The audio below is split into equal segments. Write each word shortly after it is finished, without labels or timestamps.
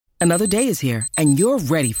Another day is here, and you're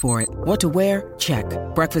ready for it. What to wear? Check.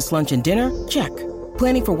 Breakfast, lunch, and dinner? Check.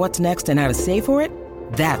 Planning for what's next and how to save for it?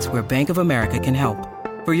 That's where Bank of America can help.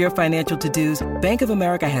 For your financial to-dos, Bank of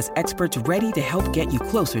America has experts ready to help get you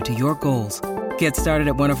closer to your goals. Get started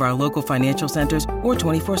at one of our local financial centers or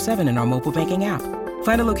 24/7 in our mobile banking app.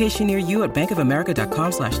 Find a location near you at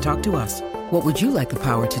bankofamerica.com/talktous. What would you like the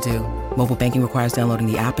power to do? Mobile banking requires downloading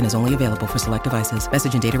the app and is only available for select devices.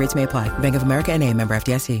 Message and data rates may apply. Bank of America N.A., member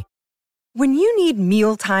FDIC. When you need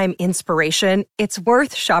mealtime inspiration, it's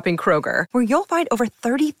worth shopping Kroger, where you'll find over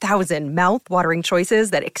 30,000 mouth-watering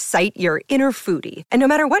choices that excite your inner foodie. And no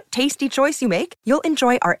matter what tasty choice you make, you'll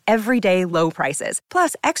enjoy our everyday low prices,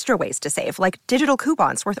 plus extra ways to save, like digital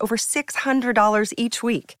coupons worth over $600 each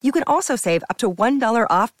week. You can also save up to $1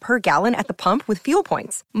 off per gallon at the pump with fuel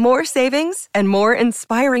points. More savings and more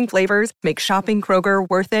inspiring flavors make shopping Kroger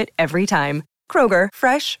worth it every time. Kroger,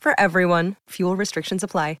 fresh for everyone. Fuel restrictions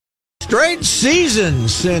apply. Straight season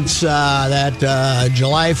since that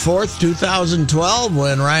July 4th, 2012,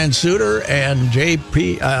 when Ryan Suter and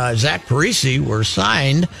Zach Parise were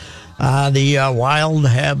signed. The Wild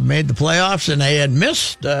have made the playoffs, and they had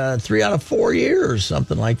missed 3 out of 4 years,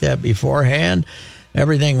 something like that beforehand.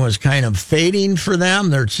 Everything was kind of fading for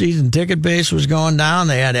them. Their season ticket base was going down.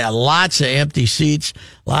 They had lots of empty seats,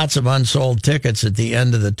 lots of unsold tickets at the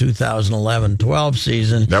end of the 2011-12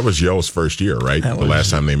 season. That was Yo's first year, right? The last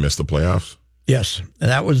time they missed the playoffs? Yes. And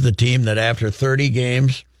that was the team that after 30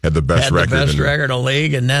 games had the best record in the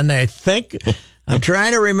league. And then they think, I'm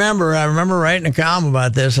trying to remember, I remember writing a column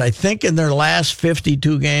about this. I think in their last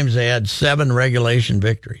 52 games, they had 7 regulation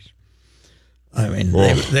victories. I mean,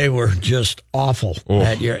 they were just awful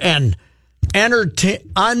that year. And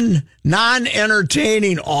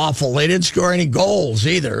non-entertaining awful. They didn't score any goals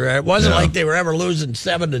either. It wasn't like they were ever losing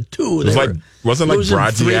 7-2. It wasn't like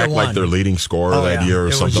Brodziak like their leading scorer that year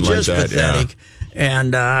or something like that. Pathetic. Yeah.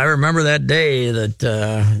 And I remember that day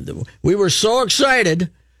that we were so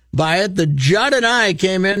excited by it that Judd and I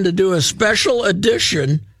came in to do a special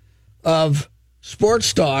edition of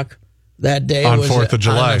Sports Talk that day. On 4th of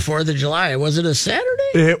July. On the 4th of July. Was it a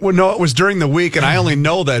Saturday? No, it was during the week, and I only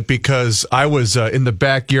know that because I was in the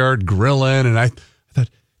backyard grilling, and I thought,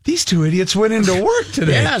 these two idiots went into work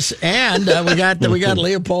today. Yes, and we got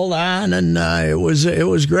Leopold on, and it was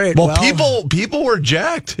great. Well, people were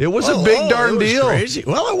jacked. It was a big darn deal. Crazy.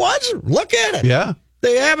 Well, it was. Look at it. Yeah.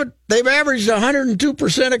 They've averaged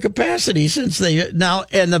 102% of capacity since now,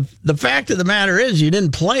 and the fact of the matter is, you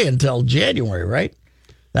didn't play until January, right?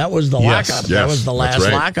 That was the lockout. That was the last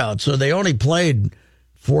lockout. So they only played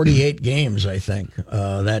 48 games, I think,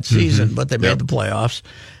 that season. But they made the playoffs,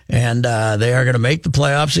 and they are going to make the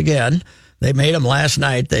playoffs again. They made them last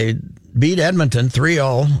night. They beat Edmonton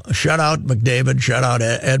 3-0, shut out McDavid, shut out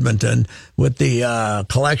Edmonton with the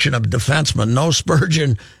collection of defensemen. No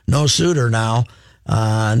Spurgeon, no Suter now.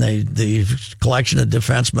 And the collection of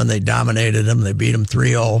defensemen, they dominated them. They beat them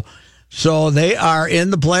 3-0. So they are in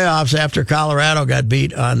the playoffs after Colorado got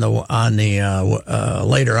beat on the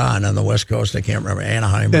later on the West Coast. I can't remember,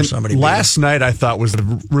 Anaheim or somebody. Last night I thought was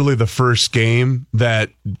really the first game that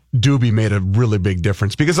Doobie made a really big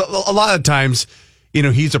difference, because a lot of times,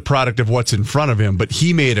 he's a product of what's in front of him, but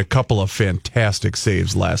he made a couple of fantastic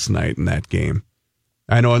saves last night in that game.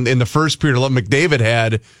 I know in the first period, McDavid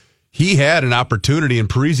had an opportunity, and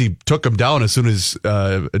Parise took him down as soon as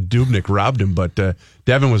Dubnyk robbed him. But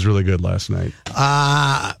Devin was really good last night.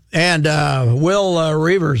 And Will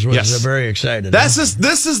Reavers was very excited. This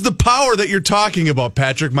is the power that you're talking about,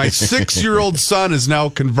 Patrick. My 6-year-old son is now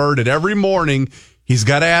converted. Every morning, he's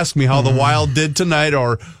got to ask me how the Wild did tonight,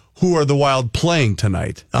 or who are the Wild playing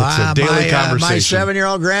tonight. It's a daily conversation. My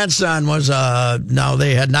 7-year-old grandson was, no,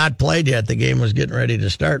 they had not played yet. The game was getting ready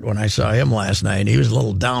to start when I saw him last night. He was a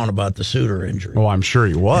little down about the Suter injury. Oh, I'm sure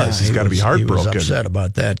he was. He's got to be heartbroken. He was upset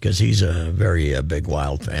about that because he's a very big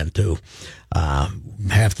Wild fan, too.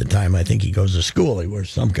 Half the time, I think he goes to school, he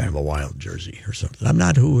wears some kind of a Wild jersey or something. I'm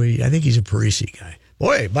not I think he's a Parise guy.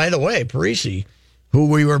 Boy, by the way, Parise, who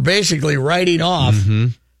we were basically writing off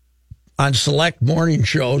on select morning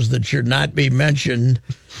shows that should not be mentioned.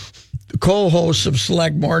 The co-hosts of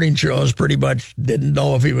select morning shows pretty much didn't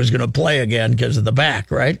know if he was going to play again because of the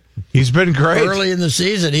back, right? He's been great. Early in the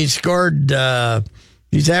season, he scored,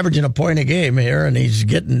 he's averaging a point a game here, and he's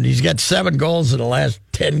got 7 goals in the last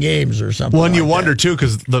 10 games or something. Well, and you wonder, too,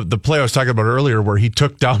 because the play I was talking about earlier where he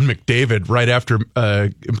took down McDavid right after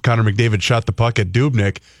Connor McDavid shot the puck at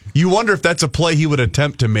Dubnyk, you wonder if that's a play he would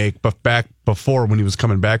attempt to make back before when he was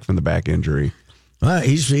coming back from the back injury.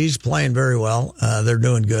 He's playing very well. They're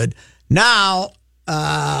doing good. Now,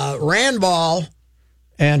 Randball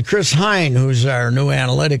and Chris Hine, who's our new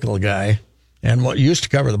analytical guy and what used to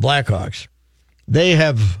cover the Blackhawks, they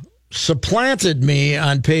have supplanted me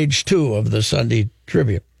on page 2 of the Sunday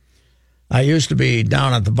Tribune. I used to be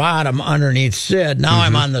down at the bottom underneath Sid. Now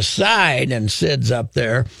I'm on the side, and Sid's up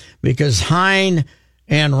there because Hine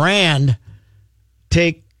and Rand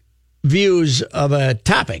take views of a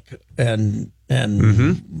topic, and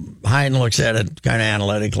Hine looks at it kind of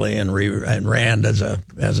analytically, and Rand as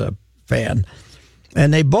a fan.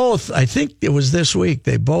 And they both, I think it was this week,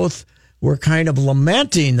 they both were kind of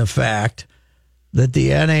lamenting the fact that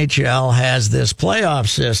the NHL has this playoff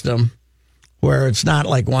system where it's not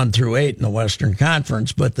like 1 through 8 in the Western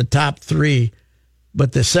Conference, but the top 3,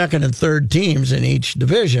 but the second and third teams in each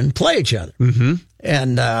division play each other.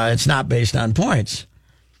 And it's not based on points.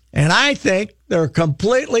 And I think they're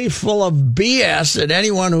completely full of BS, and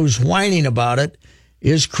anyone who's whining about it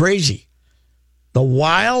is crazy. The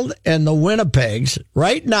Wild and the Winnipegs,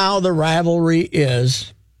 right now the rivalry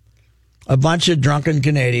is a bunch of drunken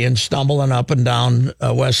Canadians stumbling up and down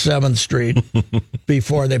West 7th Street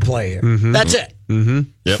before they play here. That's it. Yep.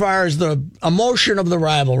 As far as the emotion of the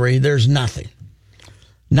rivalry, there's nothing.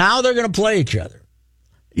 Now they're going to play each other.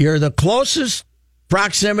 You're the closest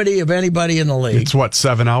proximity of anybody in the league. It's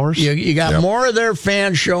 7 hours? You got more of their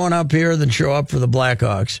fans showing up here than show up for the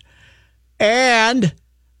Blackhawks. And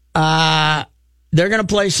they're going to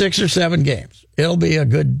play 6 or 7 games. It'll be a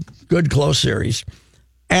good close series.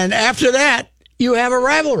 And after that, you have a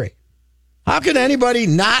rivalry. How can anybody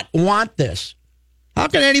not want this? How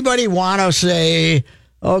can anybody want to say,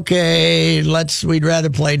 okay, we'd rather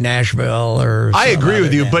play Nashville or I agree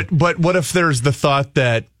with you, game. but what if there's the thought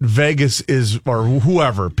that Vegas is, or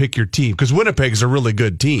whoever, pick your team, because Winnipeg's a really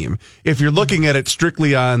good team. If you're looking at it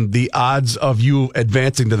strictly on the odds of you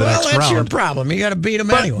advancing to the next round. Well, that's your problem. You got to beat them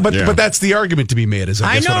anyway. But that's the argument to be made, is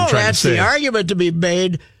I guess what I'm trying to say. I know, that's the argument to be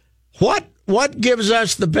made. What gives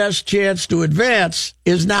us the best chance to advance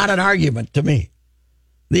is not an argument to me.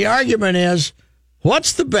 The argument is,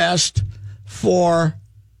 what's the best for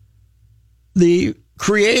the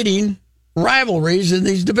creating rivalries in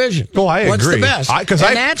these divisions? Oh, I agree. What's the best?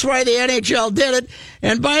 That's why the NHL did it.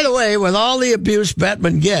 And by the way, with all the abuse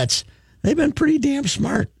Bettman gets, they've been pretty damn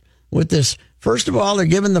smart with this. First of all, they're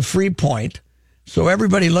giving the free point. So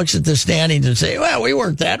everybody looks at the standings and say, well, we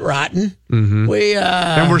weren't that rotten. And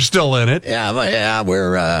we're still in it. Yeah,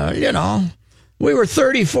 we're, we were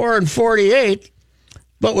 34 and 48.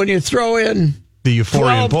 But when you throw in the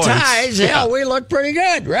euphorian 12 points. ties, hell, we look pretty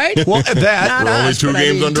good, right? Well, we're only 2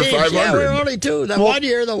 games under 500. Yeah, we're only 2. One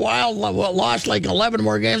year, the Wild lost like 11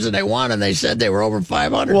 more games than they won, and they said they were over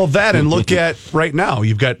 500. Well, and look at right now.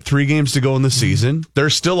 You've got 3 games to go in the season.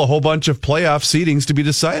 There's still a whole bunch of playoff seedings to be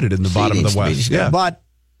decided in the bottom of the West. Yeah. But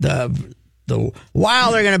the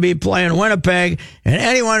Wild are going to be playing Winnipeg, and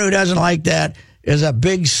anyone who doesn't like that is a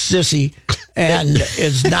big sissy and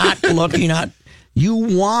is not looking at. You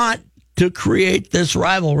want to create this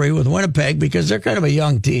rivalry with Winnipeg because they're kind of a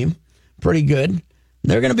young team, pretty good.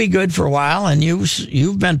 They're going to be good for a while, and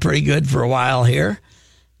you've been pretty good for a while here.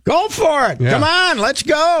 Go for it. Yeah. Come on, let's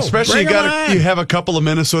go. Especially you have a couple of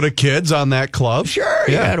Minnesota kids on that club. Sure,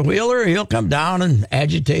 you got Wheeler. He'll come down and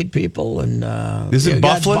agitate people. And is it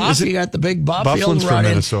Bufflin? You got the big Buff. Bufflin's from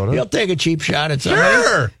Minnesota. He'll take a cheap shot at somebody.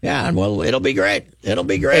 Sure. Yeah, and it'll be great. It'll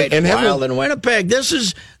be great. And Wild in Winnipeg. This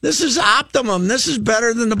is optimum. This is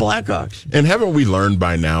better than the Blackhawks. And haven't we learned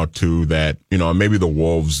by now too that maybe the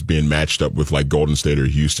Wolves being matched up with like Golden State or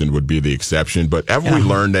Houston would be the exception, but haven't we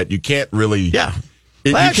learned that you can't really? Yeah.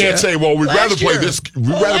 You can't say, well, we'd rather play this. We'd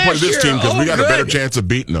rather play this team because we got a better chance of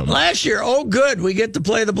beating them. Last year, good, we get to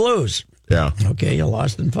play the Blues. Yeah. Okay, you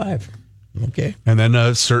lost in 5. Okay. And then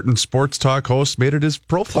a certain sports talk host made it his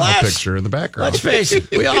profile picture in the background. Let's face it,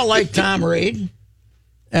 we all like Tom Reed,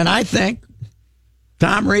 and I think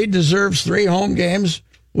Tom Reed deserves 3 home games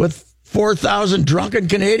with 4,000 drunken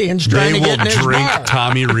Canadians trying to get in his bar. They will drink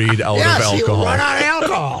Tommy Reed out of alcohol. He will run out of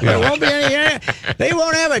alcohol. There won't be any. They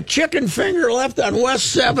won't have a chicken finger left on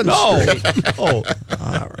West 7th Street. All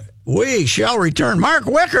right. We shall return. Mark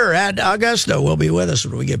Wicker at Augusta will be with us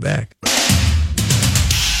when we get back.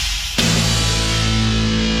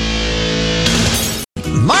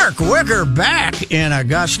 Mark Wicker back in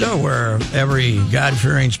Augusta, where every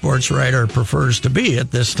God-fearing sports writer prefers to be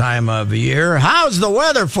at this time of the year. How's the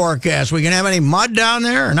weather forecast? We gonna have any mud down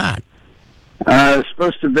there or not? It's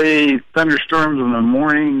supposed to be thunderstorms in the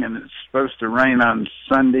morning, and it's supposed to rain on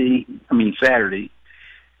Saturday,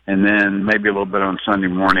 and then maybe a little bit on Sunday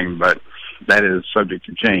morning, but that is subject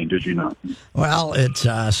to change, as you know. Well, it's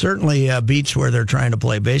certainly beats where they're trying to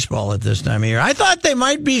play baseball at this time of year. I thought they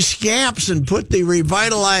might be scamps and put the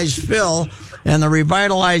revitalized fill and the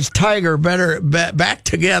revitalized Tiger back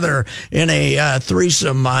together in a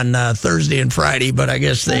threesome on Thursday and Friday, but I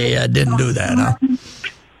guess they didn't do that, huh?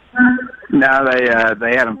 No,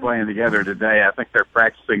 they had them playing together today. I think they're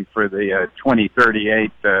practicing for the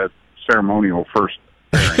 2038 ceremonial first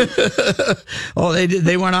pairing. Oh, they did.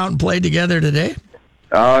 They went out and played together today.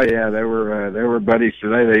 Oh yeah, they were buddies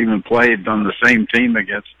today. They even played on the same team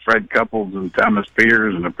against Fred Couples and Thomas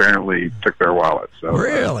Peters, and apparently took their wallets. So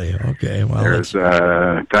really, okay. Well, there's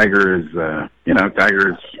Tiger is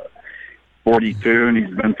Tiger is 42, and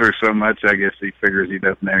he's been through so much. I guess he figures he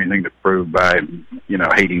doesn't have anything to prove by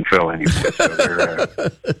hating Phil anymore.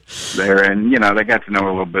 So they're and they got to know a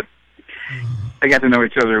little bit. They got to know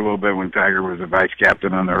each other a little bit when Tiger was a vice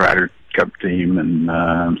captain on the Ryder Cup team,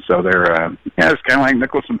 and so they're it's kind of like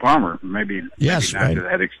Nicklaus and Palmer, maybe not to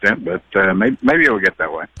that extent, but maybe it'll get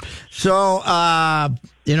that way. So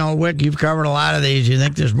Wick, you've covered a lot of these. You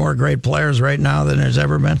think there's more great players right now than there's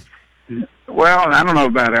ever been? Well, I don't know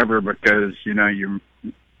about ever, because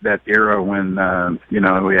that era when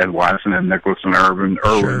we had Watson and Nicklaus and Irwin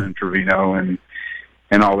sure. and Trevino and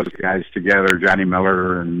all those guys together, Johnny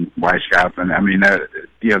Miller and Weishaupt, and I mean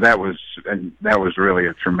that was really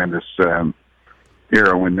a tremendous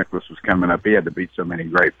era when Nicklaus was coming up. He had to beat so many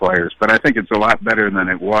great players, but I think it's a lot better than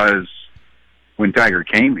it was when Tiger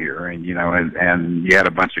came here, and and you had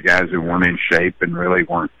a bunch of guys who weren't in shape and really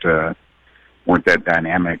weren't that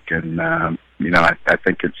dynamic, and I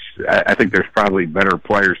think there's probably better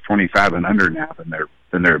players 25 and under now than there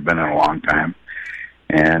have been in a long time,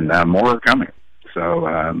 and more are coming. So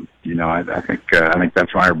I think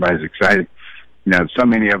that's why everybody's excited. So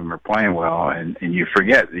many of them are playing well, and you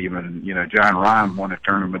forget even John Rahm won a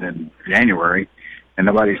tournament in January, and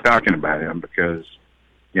nobody's talking about him because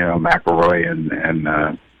McIlroy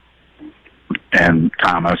and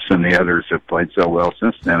Thomas and the others have played so well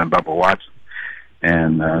since then, and Bubba Watson.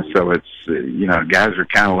 And so it's guys are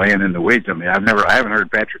kind of laying in the weeds. I mean, I haven't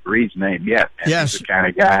heard Patrick Reed's name yet. And yes, he's the kind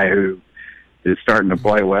of guy who is starting to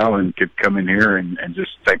play well and could come in here and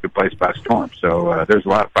just take the place by storm. So there's a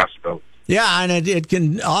lot of possibilities. Yeah, and it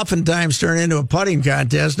can oftentimes turn into a putting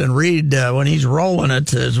contest. And Reed, when he's rolling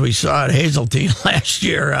it, as we saw at Hazeltine last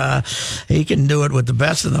year, he can do it with the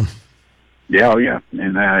best of them. Yeah,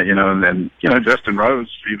 and Justin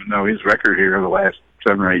Rose, even though his record here the last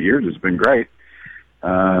 7 or 8 years has been great.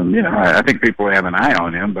 I think people have an eye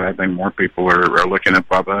on him, but I think more people are looking at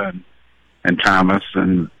Bubba and Thomas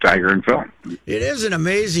and Tiger and Phil. It is an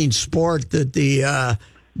amazing sport that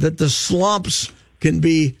the slumps can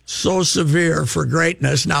be so severe for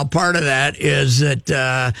greatness. Now, part of that is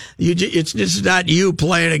that it's just not you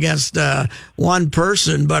playing against one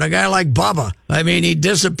person, but a guy like Bubba. I mean, he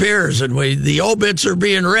disappears, and the obits are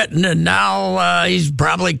being written, and now he's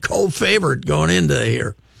probably co-favorite going into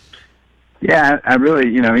here. Yeah, I really,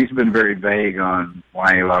 he's been very vague on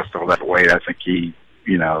why he lost all that weight. I think he,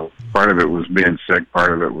 part of it was being sick,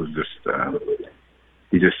 part of it was just,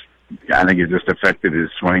 I think it just affected his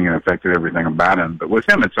swing and affected everything about him. But with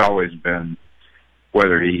him, it's always been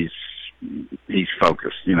whether he's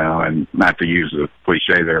focused, and not to use a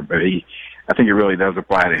cliche there, but I think it really does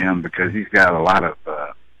apply to him because he's got a lot of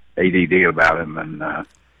ADD about him, and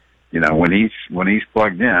when he's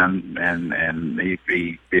plugged in and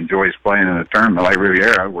he enjoys playing in a tournament like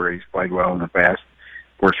Riviera, where he's played well in the past.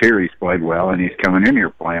 Of course, here he's played well, and he's coming in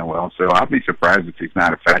here playing well. So I'll be surprised if he's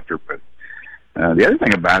not a factor. But the other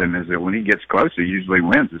thing about him is that when he gets close, he usually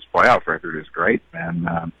wins. His playoff record is great, and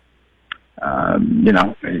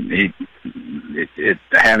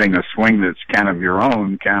having a swing that's kind of your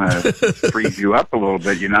own kind of frees you up a little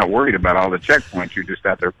bit. You're not worried about all the checkpoints. You're just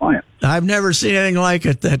out there playing. I've never seen anything like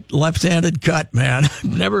it. That left-handed cut, man.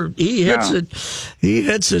 He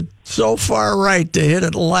hits it so far right to hit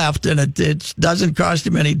it left, and it doesn't cost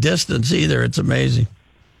him any distance either. It's amazing.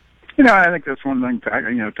 I think that's one thing.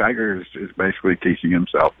 Tiger is basically teaching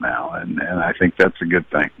himself now, and I think that's a good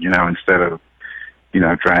thing. Instead of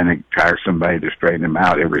trying to hire somebody to straighten him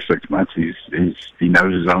out every 6 months. He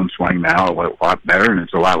knows his own swing now a lot better, and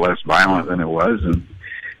it's a lot less violent than it was. And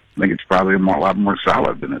I think it's probably a lot more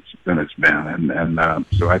solid than it's been. And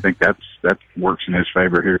so I think that works in his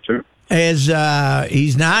favor here too. He's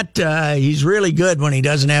really good when he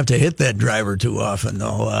doesn't have to hit that driver too often,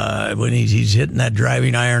 though. When he's hitting that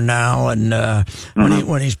driving iron now, and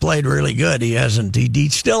when he's played really good, he hasn't. He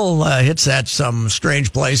still hits that some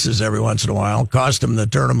strange places every once in a while. Cost him the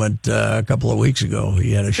tournament a couple of weeks ago.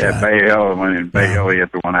 He had a shot. Yeah, Bay Hill, he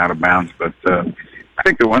hit the one out of bounds. But I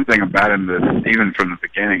think the one thing about him that even from the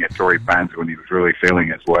beginning at Torrey Pines when he was really feeling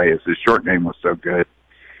his way is his short game was so good.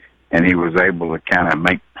 and he was able to kind of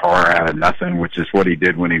make par out of nothing, which is what he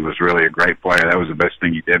did when he was really a great player. That was the best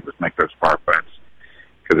thing he did, was make those par putts,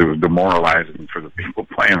 because it was demoralizing for the people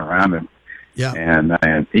playing around him. Yeah.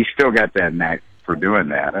 And he still got that knack for doing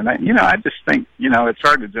that. And I just think, it's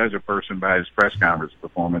hard to judge a person by his press conference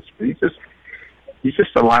performance, but he's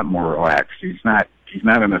just a lot more relaxed. He's not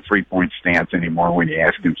in a 3-point stance anymore when you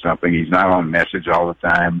ask him something. He's not on message all the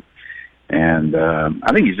time. And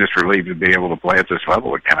I think he's just relieved to be able to play at this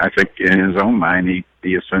level again. I think in his own mind, he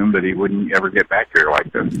assumed that he wouldn't ever get back here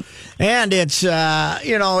like this. And it's,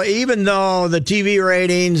 even though the TV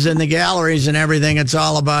ratings and the galleries and everything, it's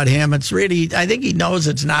all about him, it's really, I think he knows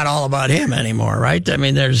it's not all about him anymore, right? I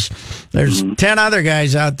mean, there's 10 other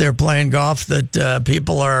guys out there playing golf that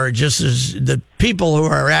people who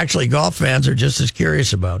are actually golf fans are just as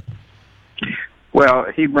curious about. Well,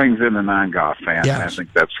 he brings in the non-golf fan, and I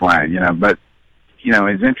think that's fine, But,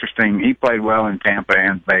 it's interesting. He played well in Tampa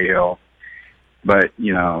and Bay Hill, but,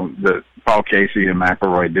 the Paul Casey and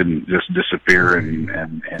McIlroy didn't just disappear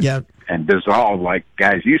and dissolve like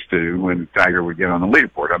guys used to when Tiger would get on the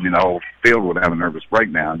leaderboard. I mean, the whole field would have a nervous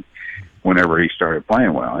breakdown whenever he started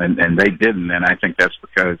playing well, and they didn't, and I think that's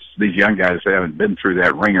because these young guys haven't been through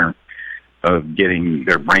that ringer of getting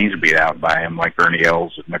their brains beat out by him like Ernie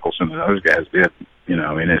Els and Mickelson and those guys did,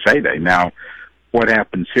 in his heyday. Now, what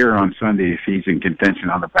happens here on Sunday if he's in contention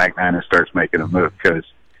on the back nine and starts making a move? Because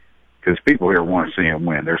people here want to see him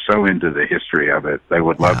win. They're so into the history of it. They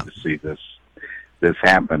would love to see this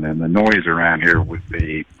happen, and the noise around here would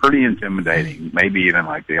be pretty intimidating, maybe even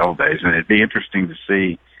like the old days. And it'd be interesting to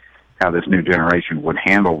see how this new generation would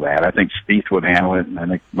handle that. I think Spieth would handle it, and I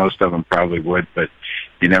think most of them probably would, but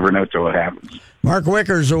you never know till it happens. Mark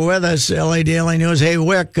Wicker's with us, LA Daily News. Hey,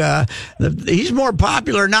 Wick, he's more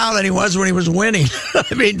popular now than he was when he was winning.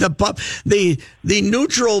 I mean, the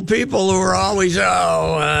neutral people who are always,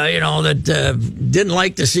 that didn't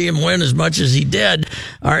like to see him win as much as he did,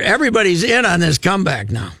 everybody's in on this comeback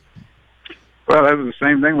now. Well, that was the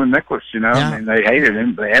same thing with Nicklaus, I mean, they hated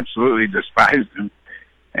him. They absolutely despised him.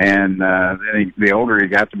 And then the older he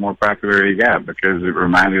got, the more popular he got, because it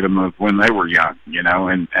reminded him of when they were young,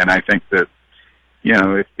 And I think that,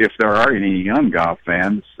 if there are any young golf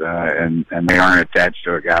fans and they aren't attached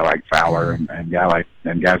to a guy like Fowler and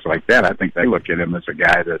guys like that, I think they look at him as a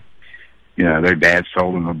guy that, their dads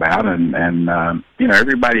told them about, and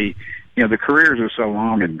everybody. The careers are so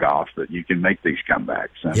long in golf that you can make these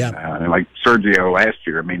comebacks. And like Sergio last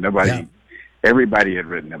year, I mean, everybody had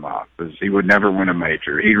written him off because he would never win a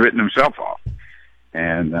major. He'd written himself off,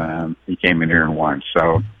 and he came in here and won.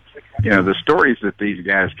 So, the stories that these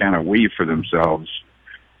guys kind of weave for themselves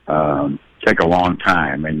take a long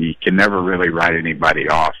time, and you can never really write anybody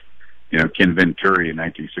off. Ken Venturi in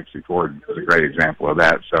 1964 was a great example of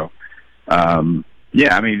that. So, I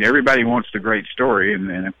mean, everybody wants the great story,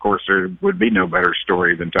 and of course there would be no better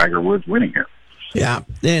story than Tiger Woods winning here. Yeah,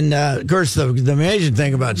 and of course the amazing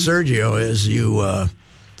thing about Sergio is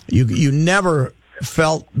you never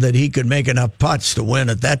felt that he could make enough putts to win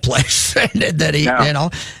at that place. That he,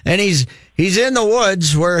 and he's in the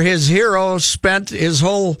woods where his hero spent his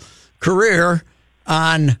whole career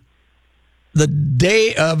on the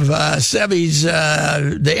day of Seve's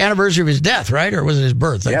the anniversary of his death, right? Or was it his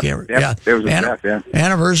birth? Yep, I can't. Yeah, it was his death. Yeah,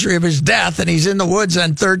 anniversary of his death, and he's in the woods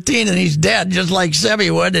on 13, and he's dead, just like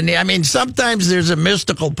Seve would. And I mean, sometimes there's a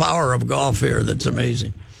mystical power of golf here that's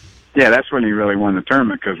amazing. Yeah, that's when he really won the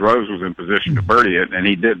tournament, because Rose was in position to birdie it, and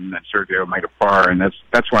he didn't. And Sergio made a par, and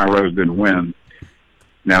that's why Rose didn't win.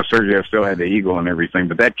 Now Sergio still had the eagle and everything,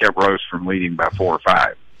 but that kept Rose from leading by 4 or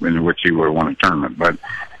 5, in which he would have won a tournament. But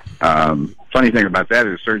funny thing about that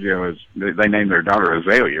is they named their daughter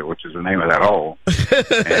Azalea, which is the name of that hole.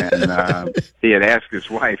 And he had asked his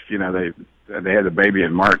wife, they had a baby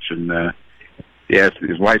in March, and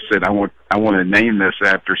his wife said, I want to name this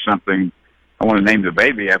after something. I want to name the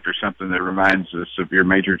baby after something that reminds us of your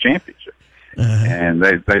major championship. And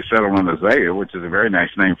they settled on Azalea, which is a very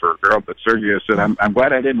nice name for a girl. But Sergio said, I'm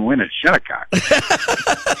glad I didn't win at Shinnecock.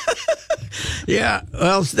 Yeah,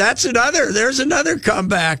 well, there's another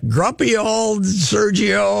comeback. Grumpy old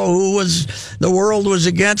Sergio, the world was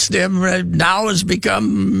against him, now has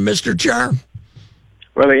become Mr. Charm.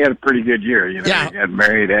 Well, he had a pretty good year. He got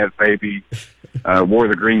married, had a baby, wore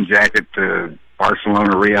the green jacket to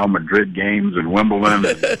Barcelona, Real Madrid games, and Wimbledon,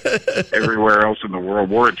 and everywhere else in the world.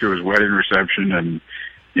 Wore it to his wedding reception, and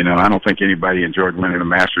I don't think anybody enjoyed winning the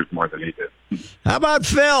Masters more than he did. How about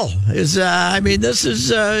Phil? This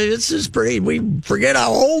is pretty. We forget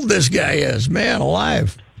how old this guy is. Man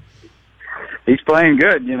alive. He's playing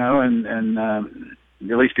good, and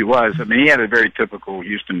At least he was. I mean, he had a very typical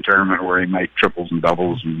Houston tournament where he made triples and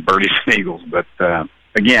doubles and birdies and eagles. But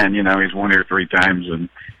again, he's won here 3 times,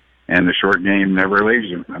 and the short game never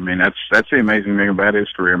leaves him. I mean, that's the amazing thing about his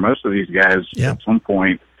career. Most of these guys, at some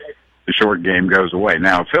point, the short game goes away.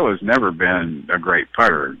 Now, Phil has never been a great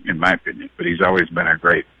putter, in my opinion, but he's always been a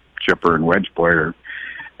great chipper and wedge player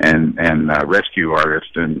and rescue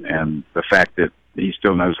artist. And the fact that he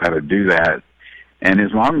still knows how to do that. And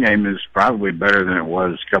his long game is probably better than it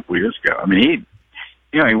was a couple of years ago. I mean,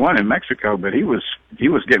 he won in Mexico, but he was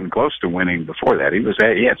getting close to winning before that.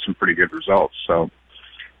 He had some pretty good results. So,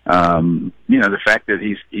 the fact that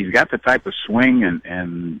he's got the type of swing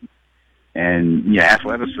and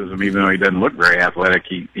athleticism, even though he doesn't look very athletic,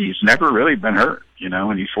 he's never really been hurt,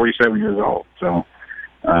 and he's 47 years old. So,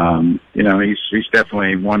 he's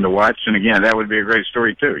definitely one to watch. And again, that would be a great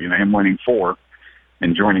story too. Him winning 4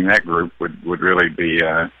 and joining that group would really be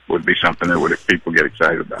something that people get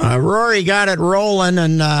excited about. Rory got it rolling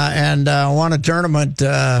and won a tournament.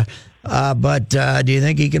 But do you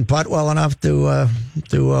think he can putt well enough to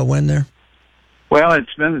win there? Well,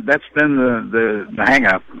 that's been the hang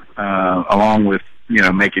up, along with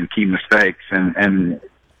making key mistakes, and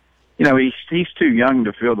he's too young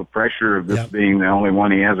to feel the pressure of this being the only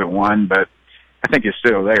one he hasn't won. But I think it's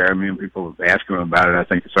still there. I mean, people ask him about it. I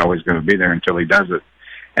think it's always going to be there until he does it.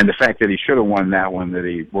 And the fact that he should have won that one,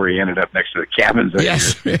 where he ended up next to the cabins. He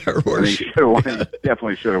definitely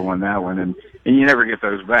should have won that one. And you never get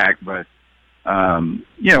those back. But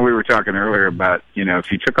we were talking earlier about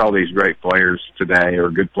if you took all these great players today or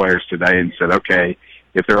good players today and said, okay,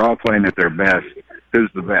 if they're all playing at their best, who's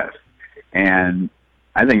the best? And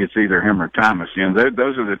I think it's either him or Thomas.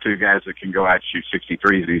 Those are the 2 guys that can go out and shoot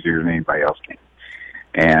 63s easier than anybody else can.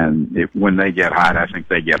 And when they get hot, I think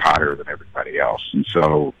they get hotter than everybody else. And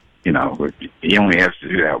so, he only has to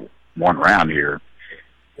do that one round here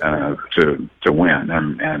to win.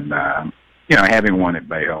 And having won at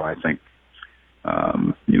Bay Hill, I think,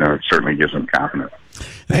 it certainly gives them confidence.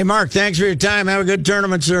 Hey, Mark, thanks for your time. Have a good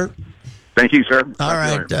tournament, sir. Thank you, sir. All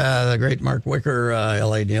right, the great Mark Wicker,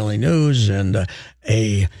 LA Daily News, and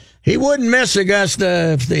he wouldn't miss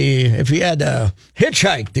Augusta if he had to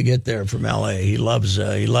hitchhike to get there from LA. He loves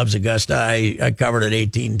Augusta. I covered it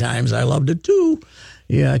 18 times. I loved it too.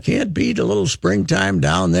 Yeah, I can't beat a little springtime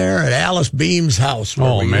down there at Alice Beam's house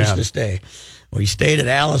where we used to stay. We stayed at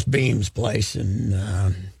Alice Beam's place,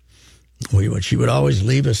 and she would always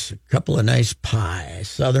leave us a couple of nice pies,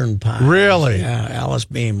 southern pies. Really? Yeah, Alice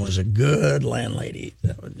Beam was a good landlady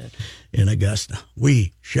in Augusta.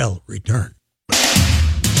 We shall return.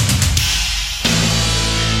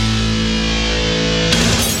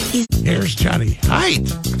 Here's Johnny Height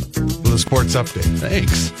with a sports update.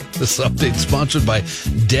 Thanks. This update is sponsored by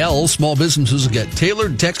Dell. Small businesses get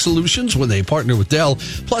tailored tech solutions when they partner with Dell,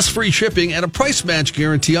 plus free shipping and a price match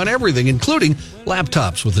guarantee on everything, including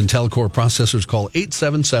laptops with Intel Core processors. Call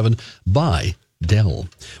 877-BUY-DELL.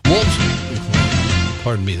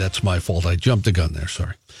 Pardon me, that's my fault. I jumped the gun there,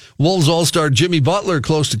 sorry. Wolves All-Star Jimmy Butler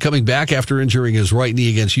close to coming back after injuring his right knee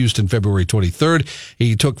against Houston February 23rd.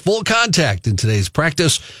 He took full contact in today's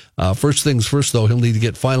practice. First things first, though, he'll need to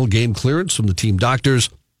get final game clearance from the team doctors.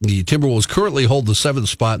 The Timberwolves currently hold the 7th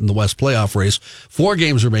spot in the West playoff race. 4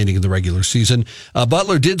 games remaining in the regular season.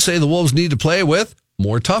 Butler did say the Wolves need to play with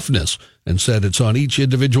more toughness and said it's on each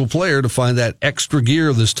individual player to find that extra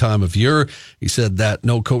gear this time of year. He said that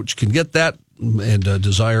no coach can get that and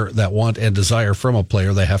want and desire from a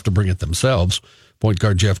player. They have to bring it themselves. Point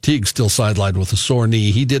guard Jeff Teague still sidelined with a sore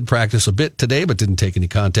knee. He did practice a bit today, but didn't take any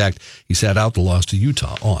contact. He sat out the loss to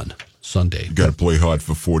Utah on Sunday. You got to play hard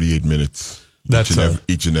for 48 minutes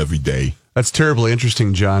each and every day. That's terribly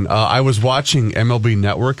interesting, John. I was watching MLB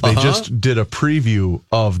Network. They just did a preview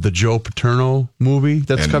of the Joe Paterno movie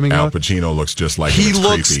that's coming out. Al Pacino looks just like him. He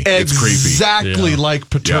looks exactly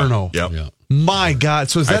like Paterno. Yeah. My God!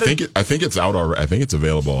 So is that? I think it's out already. I think it's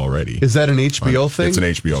available already. Is that an HBO thing? It's an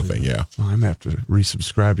HBO thing. Yeah. Oh, I'm gonna have to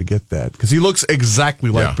resubscribe to get that because he looks exactly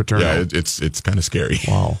like Paterno. Yeah, it's kind of scary.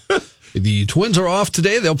 Wow. The Twins are off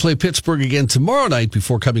today. They'll play Pittsburgh again tomorrow night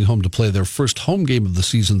before coming home to play their first home game of the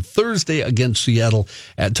season Thursday against Seattle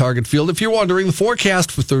at Target Field. If you're wondering, the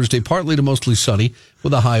forecast for Thursday, partly to mostly sunny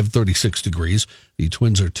with a high of 36 degrees. The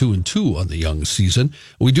Twins are 2-2 on the young season.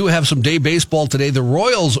 We do have some day baseball today. The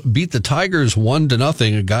Royals beat the Tigers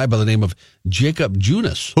 1-0. A guy by the name of Jacob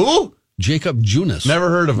Junis. Who? Jacob Junis. Never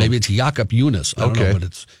heard of him. Maybe it's Jakob Junis. I don't know,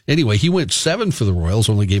 but anyway, he went 7 for the Royals,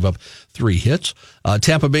 only gave up 3 hits.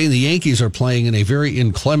 Tampa Bay and the Yankees are playing in a very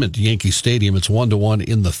inclement Yankee Stadium. It's 1-1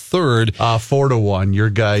 in the third. 4-1.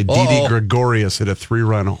 Your guy, Didi Gregorius, hit a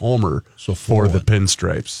 3-run homer for the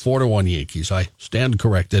Pinstripes. 4-1 Yankees. I stand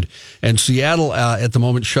corrected. And Seattle at the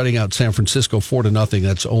moment shutting out San Francisco 4-0.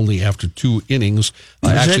 That's only after 2 innings.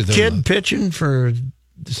 Is that kid pitching for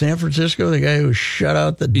San Francisco, the guy who shut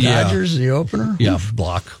out the Dodgers, the opener? Yeah,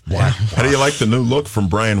 block. How do you like the new look from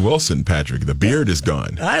Brian Wilson, Patrick? The beard is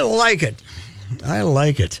gone. I like it.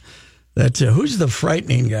 That who's the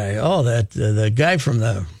frightening guy? Oh, the guy from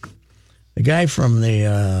the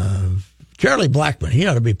Charlie Blackmon. He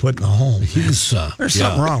ought to be put in the home. There's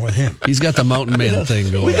something wrong with him. He's got the mountain man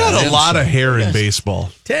thing going. We got a lot of hair in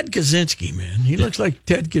baseball. Ted Kaczynski, man. He looks like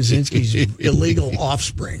Ted Kaczynski's illegal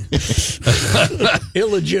offspring.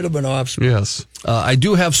 Illegitimate offspring. Yes. I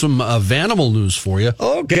do have some Vanimal news for you.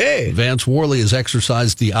 Okay. Vance Worley has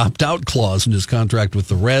exercised the opt-out clause in his contract with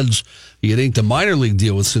the Reds. He had inked a minor league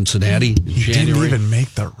deal with Cincinnati in January. Didn't even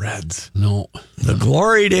make the Reds. No. The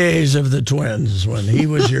glory days of the Twins when he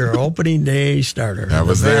was your opening day starter. I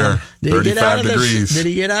was there. 35 degrees. Did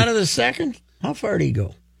he get out of the second? How far did he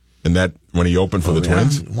go? And that when he opened for the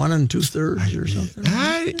Twins? 1 2/3 or something.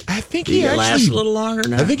 I think he lasted a little longer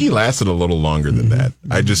now. I think he lasted a little longer than that.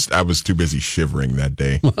 I was too busy shivering that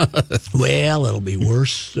day. Well, it'll be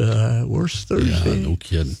worse Thursday. Yeah, no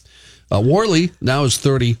kidding. Worley now is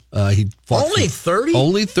 30. Only 30?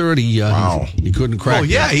 Only 30. Wow. He couldn't crack. Oh,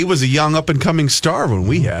 yeah. He was a young up-and-coming star when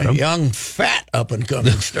we had him. A young, fat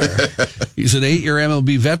up-and-coming star. He's an 8-year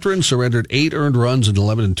MLB veteran, surrendered 8 earned runs in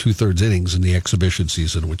 11 2/3 innings in the exhibition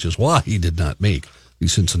season, which is why he did not make the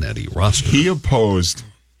Cincinnati roster. He opposed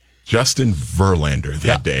Justin Verlander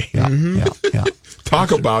that day. Yeah.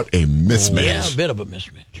 Talk about a mismatch. Yeah, a bit of a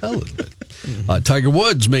mismatch. A little bit. Tiger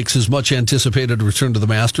Woods makes his much-anticipated return to the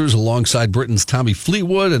Masters alongside Britain's Tommy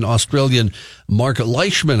Fleetwood and Australian Mark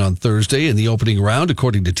Leishman on Thursday in the opening round,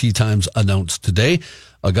 according to Tee Times announced today.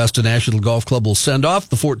 Augusta National Golf Club will send off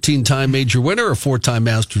the 14-time major winner, a 4-time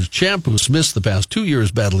Masters champ who's missed the past 2 years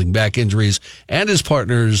battling back injuries, and his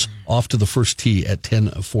partners off to the first tee at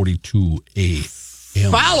 10:42 a.m.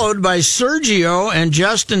 Followed by Sergio and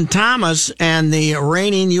Justin Thomas and the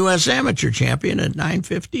reigning U.S. amateur champion at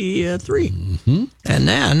 9:53. Mm-hmm. And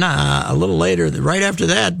then a little later, right after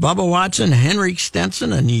that, Bubba Watson, Henrik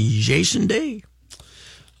Stenson, and Jason Day.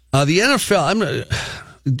 The NFL,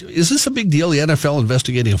 is this a big deal? The NFL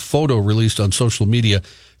investigating a photo released on social media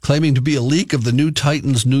claiming to be a leak of the new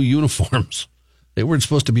Titans' new uniforms. They weren't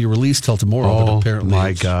supposed to be released till tomorrow, but apparently.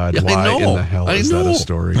 My God. Yeah, why in the hell is that a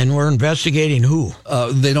story? And we're investigating who?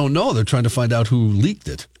 They don't know. They're trying to find out who leaked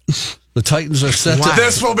it. The Titans are set to...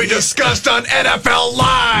 This will be discussed on NFL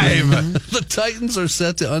Live! The Titans are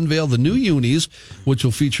set to unveil the new unis, which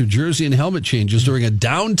will feature jersey and helmet changes during a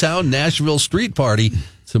downtown Nashville street party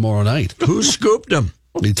tomorrow night. Who scooped them?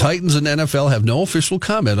 The Titans and NFL have no official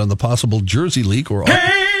comment on the possible jersey leak or...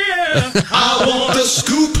 I want the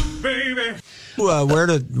scoop, baby. Where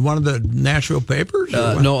did one of the Nashville papers?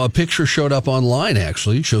 No, a picture showed up online,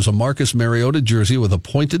 actually. Shows a Marcus Mariota jersey with a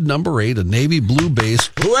pointed number 8, a navy blue base.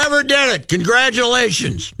 Whoever did it,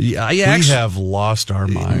 congratulations. Yeah, we have lost our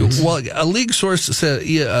minds. Well, a league source said,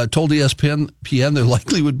 told ESPN there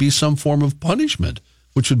likely would be some form of punishment,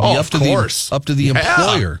 which would be up to the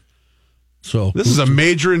employer. So this is a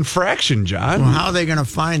major infraction, John. Well, how are they going to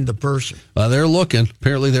find the person? They're looking.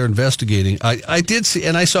 Apparently, they're investigating. I did see,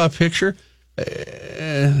 and I saw a picture.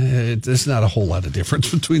 There's not a whole lot of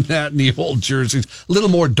difference between that and the old jerseys. A little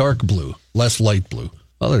more dark blue, less light blue.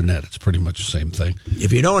 Other than that, it's pretty much the same thing.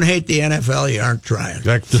 If you don't hate the NFL, you aren't trying.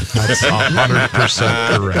 That's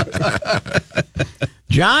 100% correct.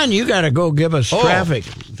 John, you got to go give us traffic.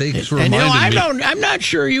 Thanks for reminding me. I'm not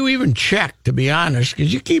sure you even checked, to be honest,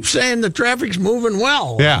 because you keep saying the traffic's moving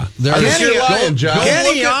well. Yeah.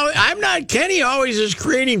 Kenny always is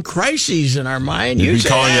creating crises in our mind. You're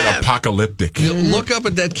calling it apocalyptic. Look up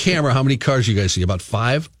at that camera. How many cars you guys see? About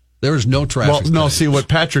 5? There is no traffic. Well, no, see, what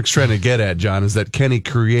Patrick's trying to get at, John, is that Kenny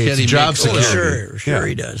creates job security. Sure,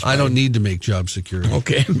 he does. I don't need to make job security.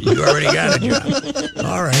 Okay, you already got it, John.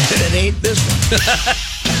 All right, it ain't this one.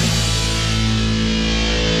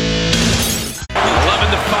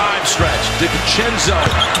 11-5 stretch. DiVincenzo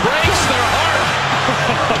breaks their heart.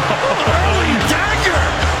 Early dagger.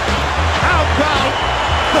 How about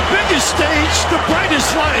the biggest stage, the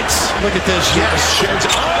brightest lights? Look at this. Yes,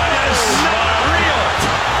 Chenzo. Oh, that is not real.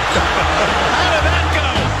 How did that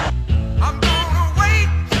go? I'm gonna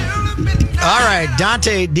wait till the midnight. All right,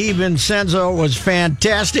 Dante DiVincenzo was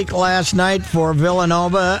fantastic last night for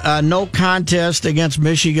Villanova. No contest against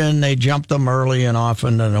Michigan. They jumped them early and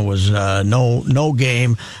often, and it was no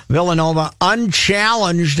game. Villanova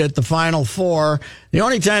unchallenged at the Final Four. The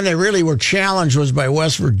only time they really were challenged was by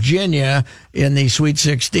West Virginia in the Sweet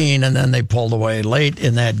 16, and then they pulled away late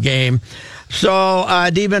in that game. So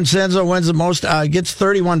DiVincenzo wins the most, gets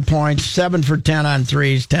 31 points, 7 for 10 on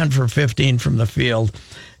threes, 10 for 15 from the field.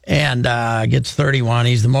 And gets 31.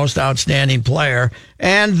 He's the most outstanding player.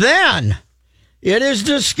 And then it is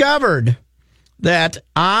discovered that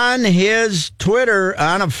on his Twitter,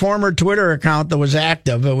 on a former Twitter account that was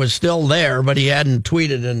active, it was still there, but he hadn't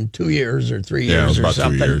tweeted in 2 years or 3 years or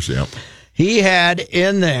something. 2 years, yeah. He had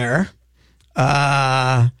in there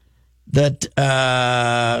that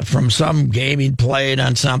from some game he'd played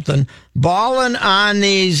on something, balling on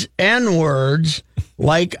these N-words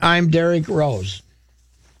like I'm Derrick Rose.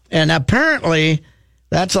 And apparently,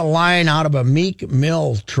 that's a line out of a Meek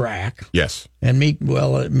Mill track. Yes. And Meek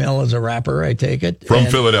Mill is a rapper, I take it. From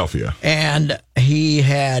Philadelphia. And he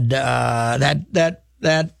had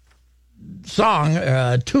that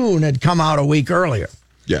song, tune had come out a week earlier.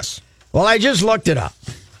 Yes. Well, I just looked it up.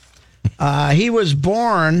 He was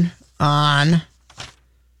born on,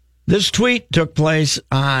 this tweet took place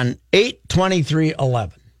on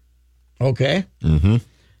 8/23/11. Okay? Mm-hmm.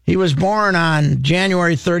 He was born on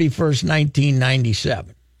January 31st,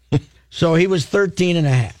 1997. So he was 13 and a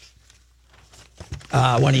half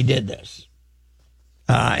when he did this.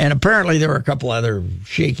 And apparently there were a couple other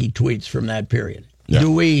shaky tweets from that period. Yeah.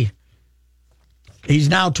 He's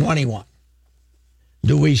now 21.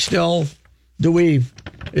 Is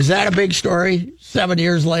that a big story 7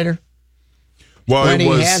 years later? Well,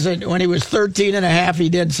 when he was 13 and a half, he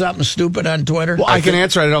did something stupid on Twitter. Well, I can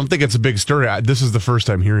answer it. I don't think it's a big story. This is the first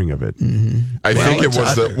time hearing of it. Mm-hmm. I think it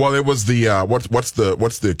was what's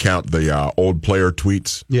the account, the old player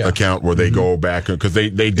tweets account where they go back because they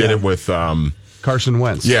did it with Carson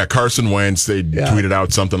Wentz. Yeah, Carson Wentz. They tweeted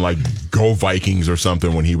out something like "Go Vikings" or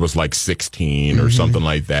something when he was like 16 or something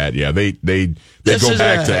like that. Yeah, they go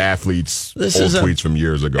back to athletes' old tweets from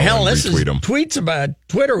years ago and retweet them. Tweets about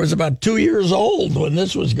Twitter was about 2 years old when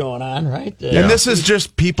this was going on, right? And this is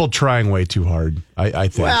just people trying way too hard, I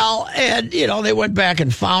think. Well, and they went back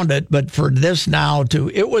and found it, but for this now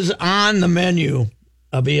it was on the menu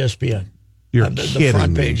of ESPN. You're kidding the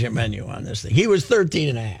front me. page menu on this thing. He was 13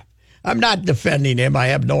 and a half. I'm not defending him. I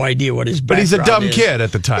have no idea what his background is. But he's a dumb kid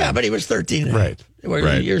at the time. Yeah, but he was 13 and right.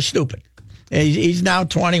 Right. You're stupid. He's now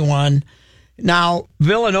 21. Now,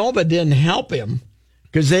 Villanova didn't help him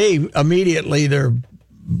because they immediately, their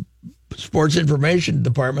sports information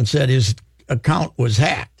department said his account was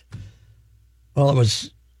hacked. Well, it was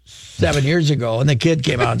 7 years ago, and the kid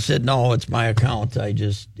came out and said, no, it's my account.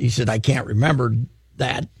 He said, I can't remember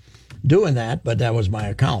doing that, but that was my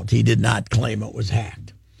account. He did not claim it was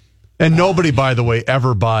hacked. And nobody, by the way,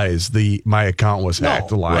 ever buys my account was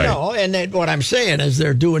hacked line. No, and what I'm saying is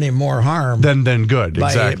they're doing him more harm than good,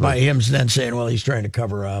 exactly. By him then saying, well, he's trying to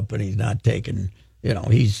cover up and he's not taking,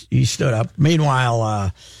 he stood up.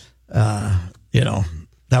 Meanwhile, that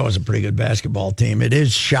was a pretty good basketball team. It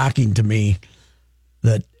is shocking to me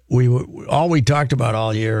that all we talked about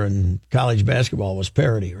all year in college basketball was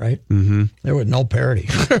parity, right? Mm-hmm. There was no parity.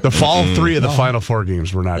 The fall three of the Final Four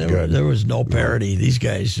games were not good. There was no parity. These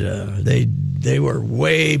guys, they were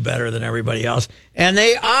way better than everybody else, and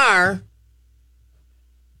they are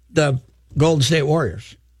the Golden State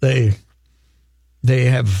Warriors. They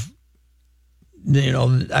have,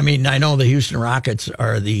 I know the Houston Rockets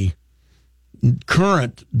are the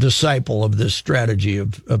current disciple of this strategy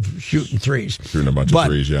of shooting threes. Shooting a bunch of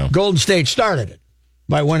threes, yeah. Golden State started it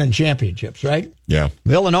by winning championships, right? Yeah.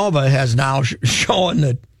 Villanova has now shown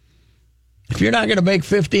that if you're not going to make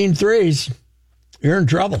 15 threes, you're in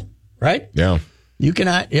trouble, right? Yeah. You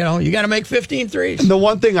cannot, you got to make 15 threes. And the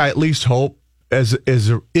one thing I at least hope is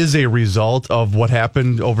a result of what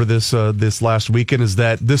happened over this last weekend is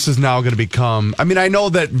that this is now going to become, I know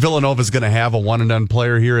that Villanova is going to have a one-and-done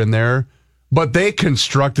player here and there, but they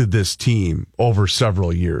constructed this team over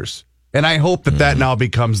several years. And I hope that now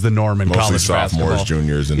becomes the norm in college basketball. Sophomores,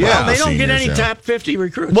 juniors, and they don't get any top 50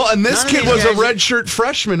 recruits. Well, and this kid was a redshirt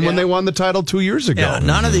freshman when they won the title 2 years ago. Yeah,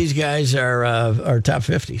 none of these guys are top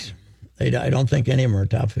 50s. I don't think any of them are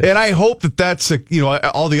top 50. And I hope that's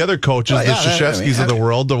all the other coaches, the Krzyzewskis of the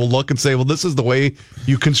world, will look and say, well, this is the way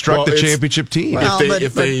you construct the championship team.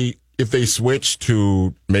 If they switch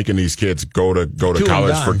to making these kids go to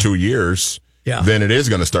college for 2 years, then it is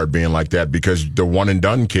going to start being like that because the one and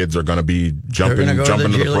done kids are going to be jumping to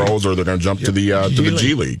the pros or they're going to jump to the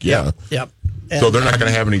G League. Yeah. Yep. So they're not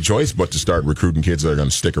going to have any choice but to start recruiting kids that are going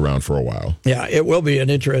to stick around for a while. Yeah, it will be an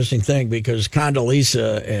interesting thing because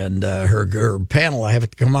Condoleezza and her panel have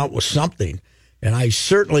to come out with something. And I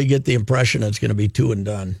certainly get the impression it's going to be 2 and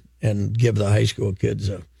done and give the high school kids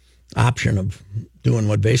an option of doing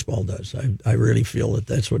what baseball does. I really feel that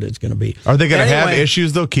that's what it's going to be. Are they going to have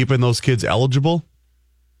issues, though, keeping those kids eligible?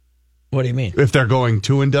 What do you mean? If they're going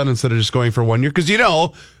 2 and done instead of just going for 1 year? Because,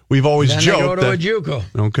 we've always then joked they go to a JUCO.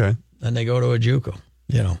 Okay. Then they go to a JUCO,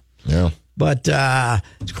 Yeah. But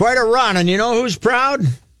it's quite a run. And you know who's proud?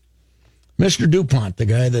 Mr. DuPont, the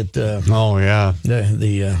guy that the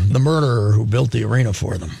murderer who built the arena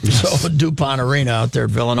for them. Yes. So DuPont Arena out there at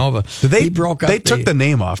Villanova. They took the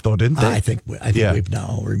name off though, didn't they? I think we've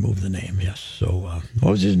now removed the name. Yes. So what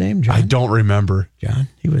was his name? John? I don't remember. John.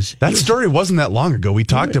 That story wasn't that long ago. We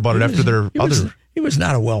talked about it after their other. He was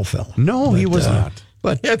not a well fellow. No, he was not.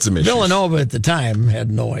 But Villanova at the time had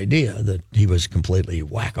no idea that he was completely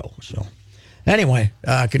wacko. So. Anyway,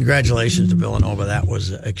 congratulations to Villanova. That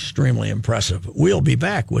was extremely impressive. We'll be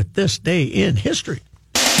back with This Day in History.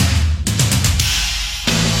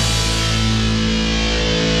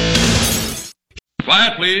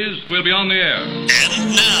 Quiet, please. We'll be on the air.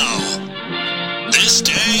 And now, This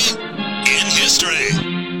Day in History.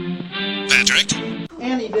 Patrick?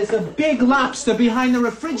 Annie, there's a big lobster behind the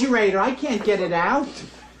refrigerator. I can't get it out.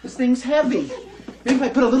 This thing's heavy. Maybe if I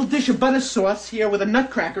put a little dish of butter sauce here with a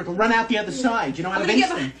nutcracker, it'll run out the other side. You know what I mean?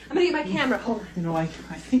 I'm gonna get my camera. Hold on. I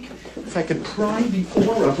think if I could pry the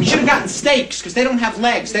oar up. We should have gotten steaks, because they don't have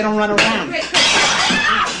legs. They don't run around. Great.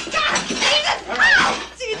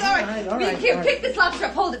 All right. Here, pick this lobster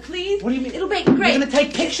up. Hold it, please. What do you mean? It'll make it great. You're going to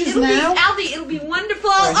take pictures now? Alfie, it'll be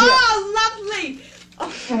wonderful. Lovely.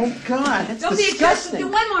 Oh, God, that's don't disgusting. Don't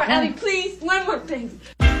be one more, Alfie, please. One more thing.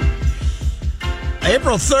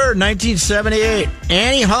 April 3rd, 1978,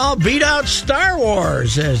 Annie Hall beat out Star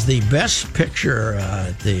Wars as the Best Picture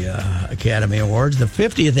at the Academy Awards, the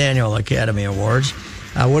 50th Annual Academy Awards.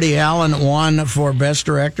 Woody Allen won for Best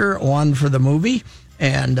Director, won for the movie,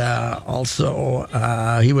 and also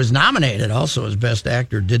he was nominated also as Best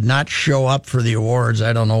Actor, did not show up for the awards.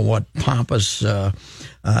 I don't know what pompous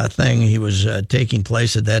thing he was taking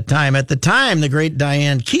place at that time. At the time, the great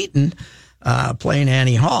Diane Keaton, playing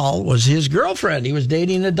Annie Hall, was his girlfriend. He was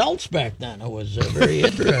dating adults back then. It was very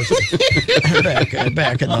interesting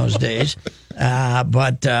back in those days.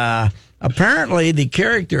 But apparently the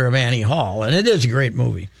character of Annie Hall, and it is a great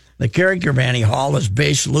movie, the character of Annie Hall is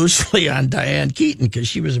based loosely on Diane Keaton because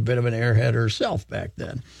she was a bit of an airhead herself back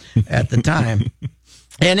then at the time.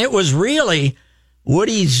 And it was really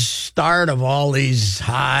Woody's start of all these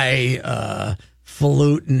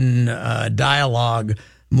highfalutin dialogue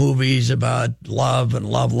movies about love and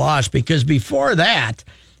love lost, because before that,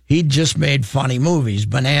 he'd just made funny movies.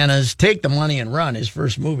 Bananas, Take the Money and Run, his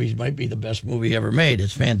first movie, might be the best movie ever made.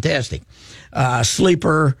 It's fantastic.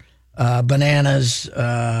 Sleeper, Bananas,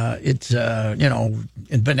 in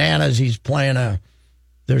Bananas, he's playing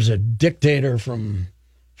there's a dictator from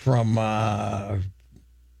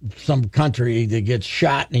some country that gets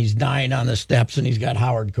shot and he's dying on the steps, and he's got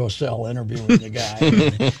Howard Cosell interviewing the guy.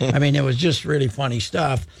 I mean, it was just really funny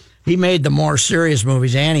stuff. He made the more serious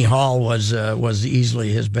movies. Annie Hall was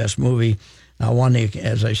easily his best movie. Won the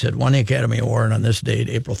Academy Award on this date,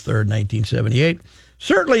 April 3rd, 1978.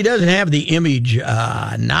 Certainly doesn't have the image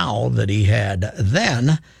now that he had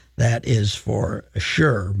then. That is for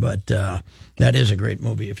sure. But that is a great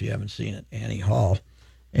movie if you haven't seen it, Annie Hall.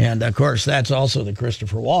 And, of course, that's also the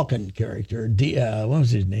Christopher Walken character. What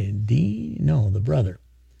was his name? The brother.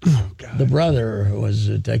 Oh, God. The brother was,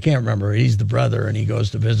 I can't remember. He's the brother, and he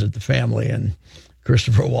goes to visit the family, and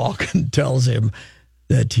Christopher Walken tells him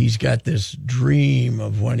that he's got this dream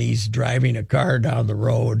of when he's driving a car down the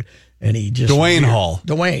road, and he just... Dwayne Hall,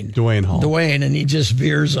 and he just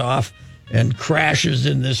veers off and crashes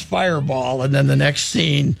in this fireball, and then the next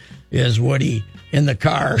scene is Woody in the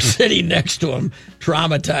car sitting next to him,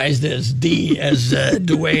 traumatized as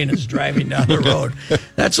Dwayne is driving down the road.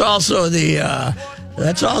 That's also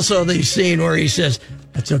the scene where he says,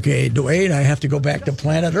 "That's okay, Dwayne, I have to go back to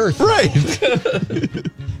planet Earth." Right.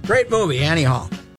 Great movie, Annie Hall.